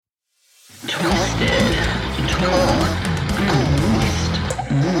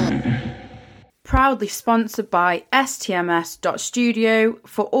Proudly sponsored by stms.studio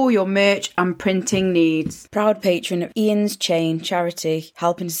for all your merch and printing needs. Proud patron of Ian's Chain charity,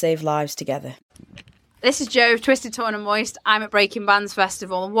 helping to save lives together. This is Jo of Twisted, Torn and Moist. I'm at Breaking Bands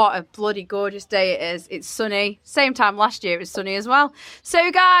Festival, and what a bloody gorgeous day it is. It's sunny. Same time last year it was sunny as well.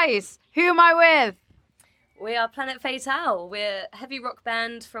 So guys, who am I with? We are Planet Fatale. We're a heavy rock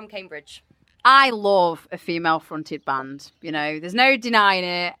band from Cambridge. I love a female-fronted band. You know, there's no denying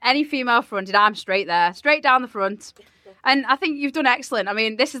it. Any female-fronted, I'm straight there, straight down the front. And I think you've done excellent. I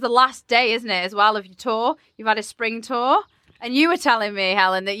mean, this is the last day, isn't it, as well, of your tour? You've had a spring tour. And you were telling me,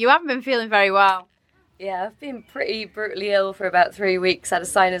 Helen, that you haven't been feeling very well. Yeah, I've been pretty brutally ill for about 3 weeks. Had a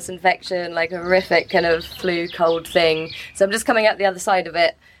sinus infection, like a horrific kind of flu cold thing. So I'm just coming out the other side of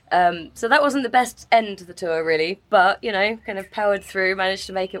it. So that wasn't the best end to the tour, really. But, you know, kind of powered through, managed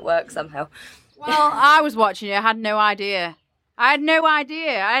to make it work somehow. Well, I was watching you. I had no idea. I had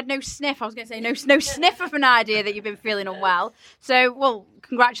no sniff. I was going to say no sniff of an idea that you've been feeling unwell. So, well,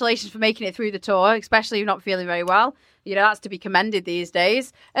 congratulations for making it through the tour, especially if you're not feeling very well. You know, that's to be commended these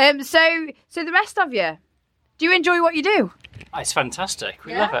days. So the rest of you, do you enjoy what you do? It's fantastic.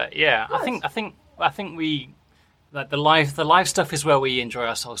 We love it. Yeah, good. I think we like the live stuff is where we enjoy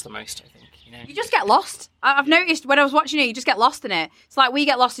ourselves the most. I think you just get lost. I've noticed when I was watching it, you just get lost in it. It's like we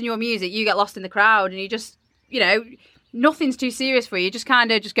get lost in your music, you get lost in the crowd, and you just nothing's too serious for you. You just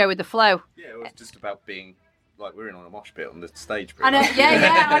kind of just go with the flow. Yeah, it was just about being. Like we're in on a mosh pit on the stage. I know,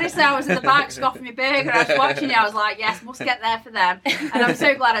 yeah. Honestly, I was in the back scoffing my burger. I was watching you. I was like, yes, must get there for them. And I'm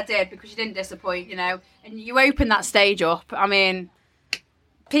so glad I did because you didn't disappoint, you know. And you opened that stage up. I mean,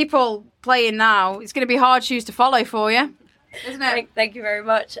 people playing now, it's going to be hard shoes to follow for you, isn't it? Thank you very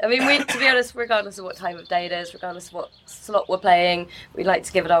much. I mean, to be honest, regardless of what time of day it is, regardless of what slot we're playing, we like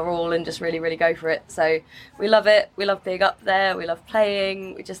to give it our all and just really, really go for it. So we love it. We love being up there. We love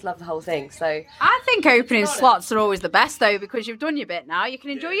playing. We just love the whole thing. So I think opening slots are always the best, though, because you've done your bit now. You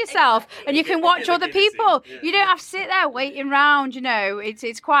can enjoy yourself and you can watch other people. You don't have to sit there waiting round, you know.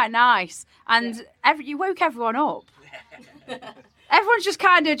 It's quite nice. And you woke everyone up. Everyone's just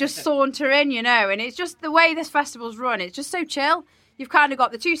kind of just sauntering, you know, and it's just the way this festival's run. It's just so chill. You've kind of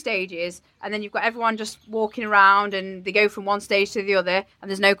got the two stages, and then you've got everyone just walking around, and they go from one stage to the other, and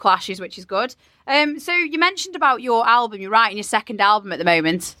there's no clashes, which is good. So you mentioned about your album. You're writing your second album at the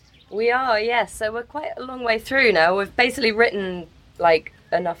moment. We are, yes. So we're quite a long way through now. We've basically written, like,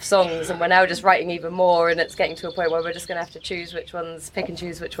 enough songs, and we're now just writing even more, and it's getting to a point where we're just going to have to pick and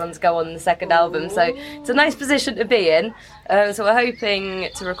choose which ones go on the second album. So it's a nice position to be in. So we're hoping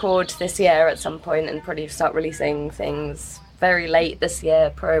to record this year at some point and probably start releasing things very late this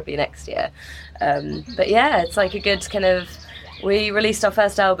year, probably next year. But yeah, it's like a good kind of... We released our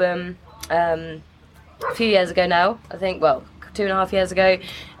first album a few years ago now, I think, 2.5 years ago,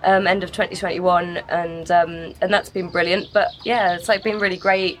 end of 2021, and that's been brilliant. But yeah, it's like been really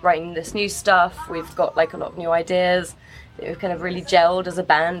great writing this new stuff. We've got like a lot of new ideas. We've kind of really gelled as a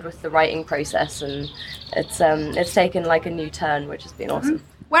band with the writing process, and it's taken like a new turn, which has been awesome.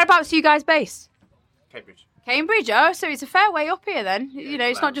 Whereabouts are you guys based? Cambridge. Oh, so it's a fair way up here then. You know,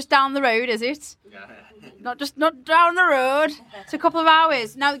 it's not just down the road, is it? Yeah. Not down the road. It's a couple of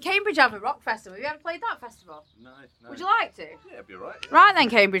hours. Now, Cambridge have a rock festival. Have you ever played that festival? No. Would you like to? Yeah, it'd be all right. Yeah. Right then,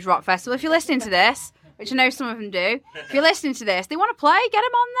 Cambridge Rock Festival. If you're listening to this, which I know some of them do, if you're listening to this, they want to play. Get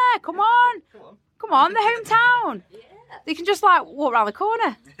them on there. Come on, the hometown. Yeah. They can just like walk around the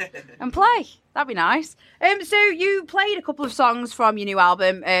corner and play. That'd be nice. So you played a couple of songs from your new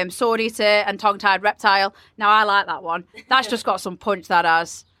album, Sword Eater and Tongue-Tied Reptile. Now I like that one. That's just got some punch, that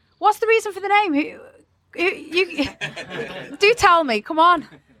has. What's the reason for the name? You do tell me. Come on.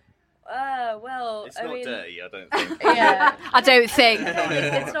 Well, it's not dirty, I don't think. Yeah, I don't think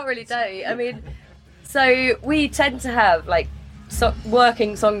it's not really dirty. I mean, so we tend to have like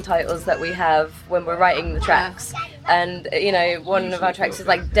working song titles that we have when we're writing the tracks, and you know, one of our tracks is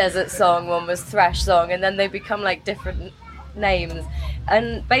like Desert Song, one was Thrash Song, and then they become like different names.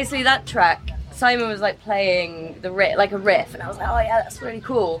 And basically that track, Simon was like playing the riff, and I was like, oh yeah, that's really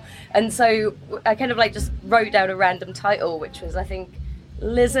cool. And so I kind of like just wrote down a random title, which was, I think,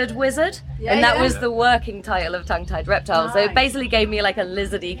 Lizard Wizard, and that was the working title of Tongue-Tied Reptile. Nice. So it basically gave me like a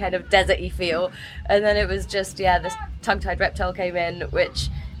lizardy kind of deserty feel, and then it was just this Tongue-Tied Reptile came in, which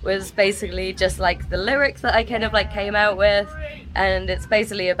was basically just like the lyrics that I kind of like came out with, and it's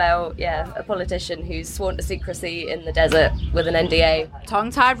basically about a politician who's sworn to secrecy in the desert with an NDA.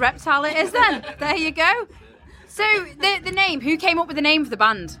 Tongue-Tied Reptile it is then. There you go. So the name, who came up with the name for the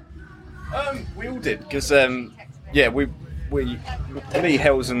band? We all did, because me,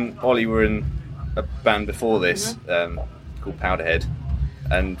 Hells and Ollie were in a band before this called Powderhead,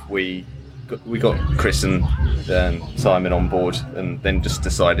 and we got Chris and Simon on board, and then just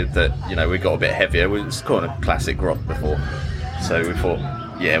decided that we got a bit heavier. It was kind of classic rock before, so we thought,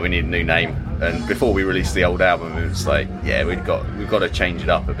 we need a new name. And before we released the old album, it was like, we've got to change it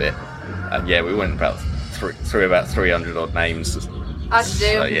up a bit. And we went through about 300 odd names. As you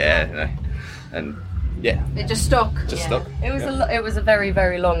do. So, and it just stuck. Stuck. It was a very,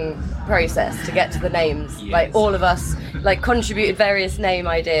 very long process to get to the names. Yes. Like all of us contributed various name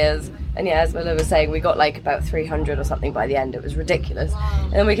ideas. And as Miller was saying, we got about 300 or something by the end. It was ridiculous.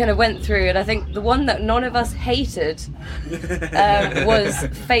 And then we kind of went through, and I think the one that none of us hated was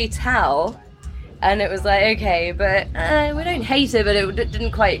Fatale. And it was like, okay, but we don't hate it, but it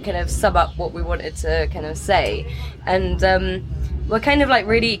didn't quite kind of sum up what we wanted to kind of say. And we're kind of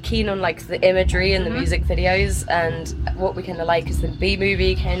really keen on the imagery and the music videos, and what we kind of like is the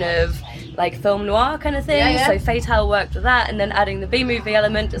B-movie kind of film noir kind of thing. Yeah. So Fatale worked with that, and then adding the B-movie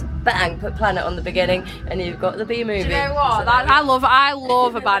element, just bang, put Planet on the beginning, and you've got the B-movie. Do you know what? I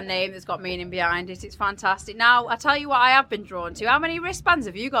love a band name that's got meaning behind it. It's fantastic. Now, I tell you what I have been drawn to. How many wristbands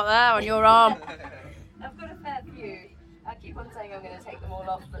have you got there on your arm? I've got a fair few. I keep on saying I'm going to take them all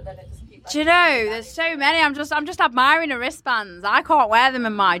off, but then it just keeps... Do you know, there's so many. I'm just admiring the wristbands. I can't wear them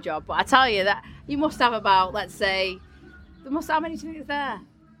in my job, but I tell you that you must have about, let's say, how many do you think is there?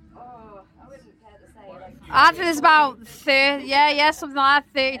 Oh, I wouldn't care to say. I think there's about 30, something like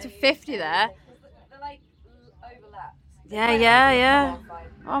that, 30 to 50 there. They're overlapped. Yeah.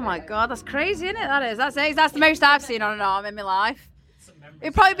 Oh my God, that's crazy, isn't it? That's the most I've seen on an arm in my life.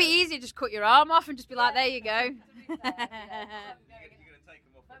 It'd probably be easier to just cut your arm off and just be like, there you go. You're going to take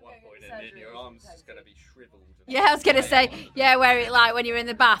them off at one point, and then your arm's just going to be shriveled. Yeah, I was going to say, where it when you're in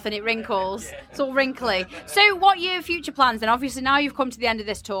the bath and it wrinkles. It's all wrinkly. So what are your future plans then? Obviously now you've come to the end of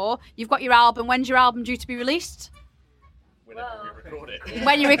this tour. You've got your album. When's your album due to be released? Whenever we record it.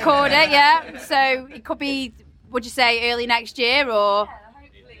 When you record it, yeah. So it could be, would you say, early next year or?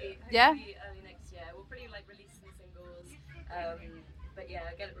 Hopefully early next year. We'll probably release some singles. But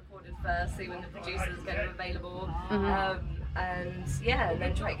get it recorded first, see when the producers get them available. And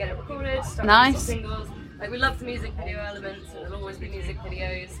then try to get it recorded, start Nice. some singles. We love the music video elements, and there'll always be music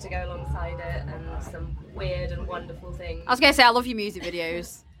videos to go alongside it, and some weird and wonderful things. I was going to say, I love your music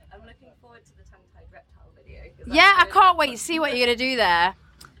videos. I'm looking forward to the tongue-tied reptile video. Yeah, I can't wait to see what you're going to do there.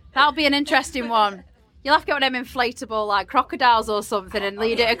 That'll be an interesting one. You'll have to get one of them inflatable crocodiles or something and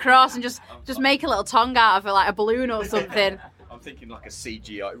lead it across and just make a little tongue out of it, like a balloon or something. I'm thinking like a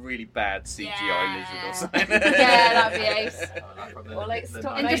CGI, really bad CGI lizard or something. Yeah, that'd be ace. Or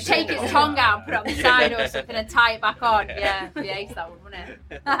stop And just take its tongue out and put it on the side or something and tie it back on. Yeah, that'd be ace, that one, wouldn't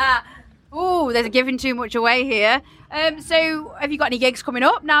it? Oh, they're giving too much away here. So, have you got any gigs coming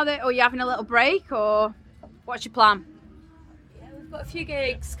up now or are you having a little break, or what's your plan? Yeah, we've got a few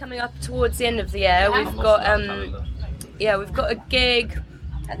gigs coming up towards the end of the year. We've got a gig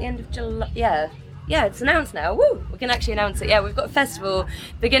at the end of July. Yeah, it's announced now. Woo! We can actually announce it. Yeah, we've got a festival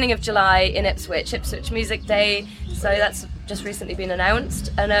beginning of July in Ipswich Music Day. So that's just recently been announced.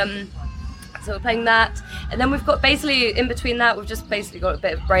 And so we're playing that. And then we've got basically, in between that, we've just basically got a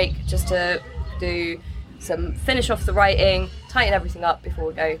bit of break just to finish off the writing, tighten everything up before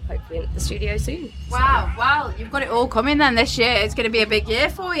we go hopefully into the studio soon. Wow, you've got it all coming then this year. It's going to be a big year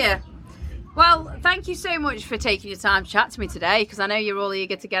for you. Well, thank you so much for taking your time to chat to me today, because I know you're all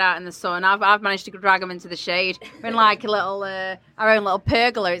eager to get out in the sun. I've managed to drag them into the shade. We're in like a little, our own little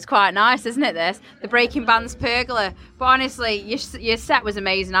pergola. It's quite nice, isn't it, this? The Breaking Band's pergola. But honestly, your set was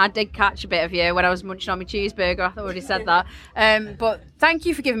amazing. I did catch a bit of you when I was munching on my cheeseburger. I already said that. But thank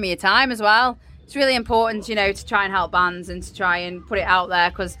you for giving me your time as well. It's really important, to try and help bands and to try and put it out there,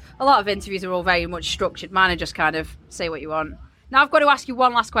 because a lot of interviews are all very much structured. Mine are just kind of say what you want. Now I've got to ask you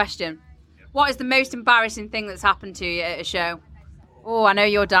one last question. What is the most embarrassing thing that's happened to you at a show? Oh, I know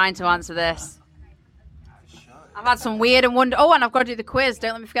you're dying to answer this. I've had some weird and wonder. Oh, and I've got to do the quiz.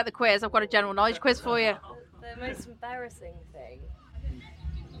 Don't let me forget the quiz. I've got a general knowledge quiz for you. The most embarrassing thing.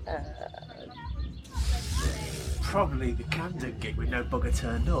 Probably the Camden gig with no bugger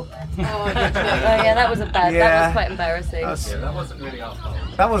turned up. That was That was quite embarrassing. That wasn't really our fault.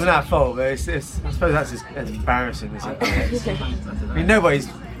 That wasn't our fault, but it's I suppose that's as embarrassing as it gets. I mean, nobody's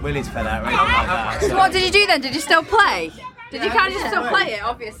willing to pay that rate like that. So what did you do then? Did you still play? Did you kind of still play it,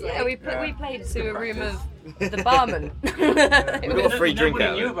 obviously? Yeah, we played to a room of the barman. We got a free drink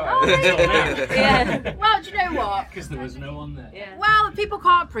out of it. Yeah. Well, do you know what? Because there was no one there. Yeah. Well, people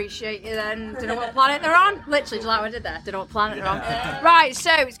can't appreciate you then. Don't know what planet they're on. Literally, just like what I did there. Don't know what planet they're on. Right,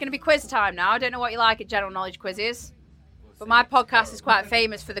 so it's going to be quiz time now. I don't know what you like at general knowledge quizzes. but my podcast is quite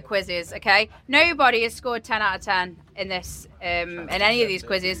famous for the quizzes. Okay, nobody has scored 10 out of 10 in this in any of these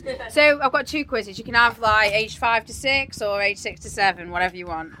quizzes. So I've got 2 quizzes. You can have like age 5 to 6 or age 6 to 7, whatever you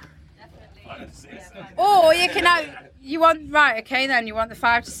want. Or you can have right. Okay, then you want the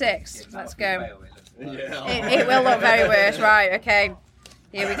 5 to 6. Let's go. It will look very worse. Right. Okay.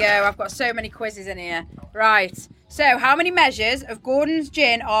 Here we go. I've got so many quizzes in here. Right. So, how many measures of Gordon's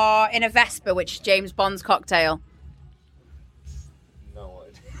gin are in a Vesper, which is James Bond's cocktail? No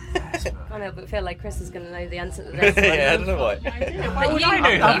idea. I know, but I feel like Chris is going to know the answer to this one. Yeah, I don't know why. But you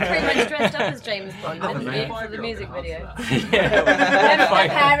pretty much dressed up as James Bond, didn't you, for the music video? Their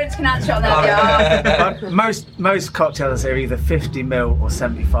parents can answer on their behalf. Most cocktails are either 50ml or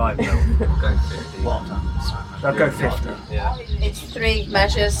 75ml. Go 50. I'll go 50. Yeah. It's 3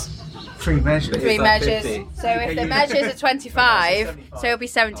 measures. 3 measures. 3 like measures. 50. So if the measures are 25, so it'll be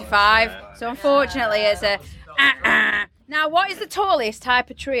 75. So unfortunately, it's a. Now, what is the tallest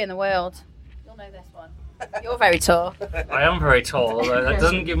type of tree in the world? You'll know this one. You're very tall. I am very tall, although that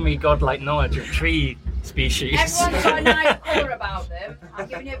doesn't give me godlike knowledge of tree species. Everyone's got a nice colour about them. I'm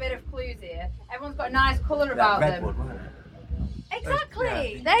giving you a bit of clues here. Everyone's got a nice colour about them. Redwood, wasn't it?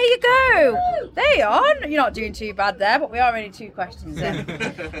 Exactly. There you go. There you are. You're not doing too bad there, but we are only 2 questions in.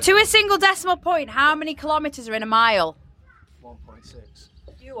 To a single decimal point, how many kilometres are in a mile? 1.6.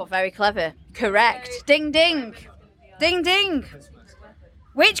 You are very clever. Correct. Ding ding. Ding ding.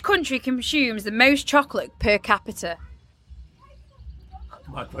 Which country consumes the most chocolate per capita?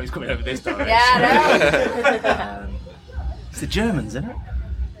 My boy's coming over this direction. Yeah, It's the Germans, isn't it?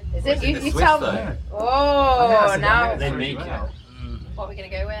 no. Is it? You Swiss, tell though. me. Oh, now. They make it. What are we going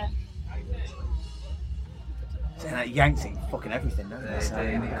to go with? Saying that Yanks eat fucking everything, don't they? So,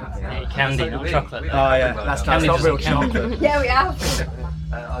 Yeah, candy, not chocolate. Oh yeah, that's Candy not real doesn't count. chocolate. Yeah, we have.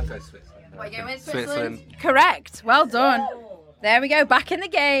 I'll go Switzerland. What are you going with? Switzerland. Correct. Well done. There we go. Back in the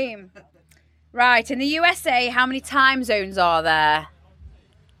game. Right. In the USA, how many time zones are there?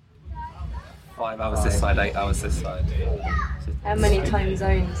 5 hours this side, 8 hours this side. How many time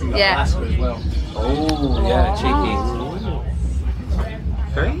zones? Yeah. Alaska as well. Oh, yeah, cheeky.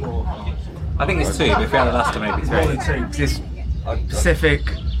 3? I think it's 2, but if we had Alaska, maybe 3. More than 2. 'Cause it's Pacific,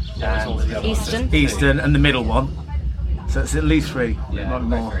 Eastern, and the middle one. So it's at least 3. Yeah, not we'll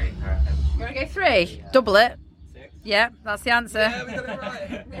go more. 3. You want to go 3? Double it. Yeah, that's the answer. Yeah, we got it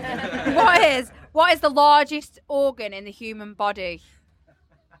right. What is the largest organ in the human body?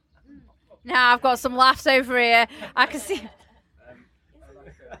 Now I've got some laughs over here. I can see.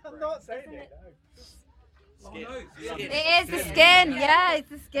 I'm not saying it. It is the skin. Yeah, it's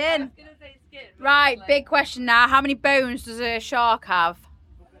the skin. Right, big question now. How many bones does a shark have?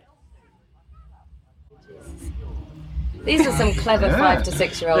 These are some clever 5 to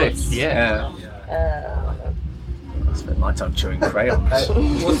 6 year olds. Yeah. I spent my time chewing crayons.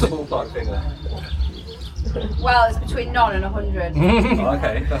 What's the ballpark figure? Well, it's between none and 100. Oh,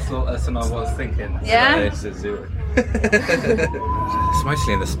 okay, that's what I was thinking. Yeah? It's a 0. It's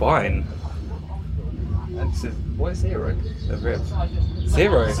mostly in the spine. What is 0? The ribs.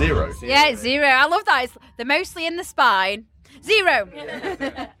 0. 0. Yeah, it's 0. I love that. They're mostly in the spine. 0.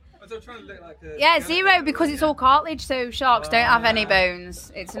 Yeah, 0 because it's all cartilage, so sharks don't have any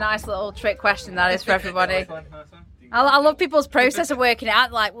bones. It's a nice little trick question that is for everybody. I love people's process of working it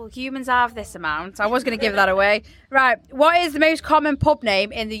out. Like, well, humans have this amount. I was going to give that away. Right, what is the most common pub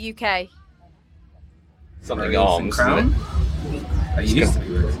name in the UK? Something arms. Crown? It used to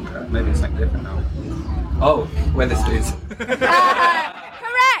be Rose and Crown. Maybe it's something different now. Oh, Weatherspoons.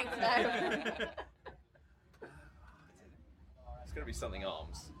 Correct. No. It's going to be something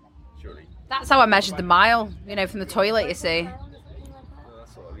arms, surely. That's how I measured the mile, from the toilet, you see. Well,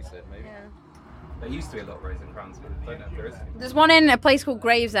 that's what we said, maybe. There used to be a lot of Rose and Crowns, but I don't know if there is anymore. There's one in a place called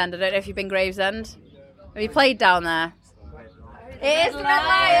Gravesend. I don't know if you've been Gravesend. Have you played down there? It is the Red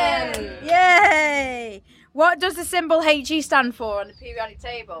Lion! Yay! What does the symbol HE stand for on the periodic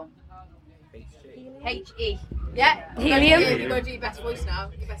table? HE. Yeah. Helium? You've got to do your best voice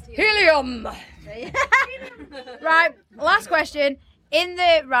now. Your best helium. Right, last question. In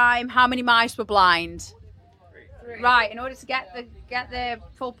the rhyme, how many mice were blind? 3. Right, in order to get the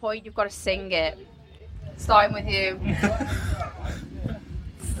full point, you've got to sing it. Starting with you.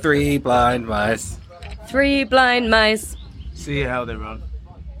 3 blind mice. 3 blind mice. See how they run.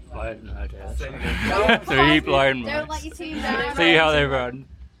 Three blind Don't let mice. your team down. See how they run.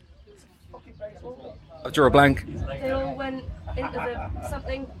 I draw a blank. They all went into the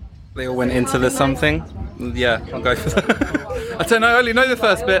something. They all went into the something. Yeah, I'll go for that. I don't know, I only know the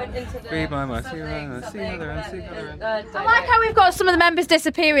first bit. 3 blind mice. See how they run. See how they run. See how they run. I like how we've got some of the members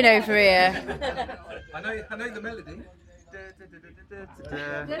disappearing over here. I know the melody.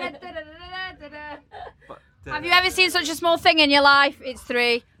 Have you ever seen such a small thing in your life? It's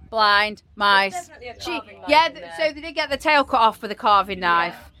 3 blind mice. Definitely a carving knife Yeah, in there. so they did get the tail cut off with a carving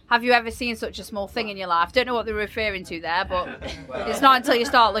knife. Have you ever seen such a small thing in your life? Don't know what they're referring to there, but it's not until you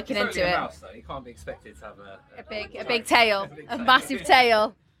start looking into it. Mouse, though. You can't be expected to have A big tail, a massive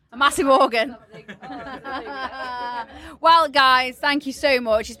tail, a massive organ. Well, guys, thank you so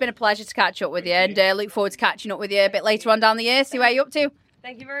much. It's been a pleasure to catch up with you, and look forward to catching up with you a bit later on down the year. See where you're up to.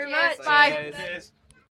 Thank you very much. Bye. Cheers.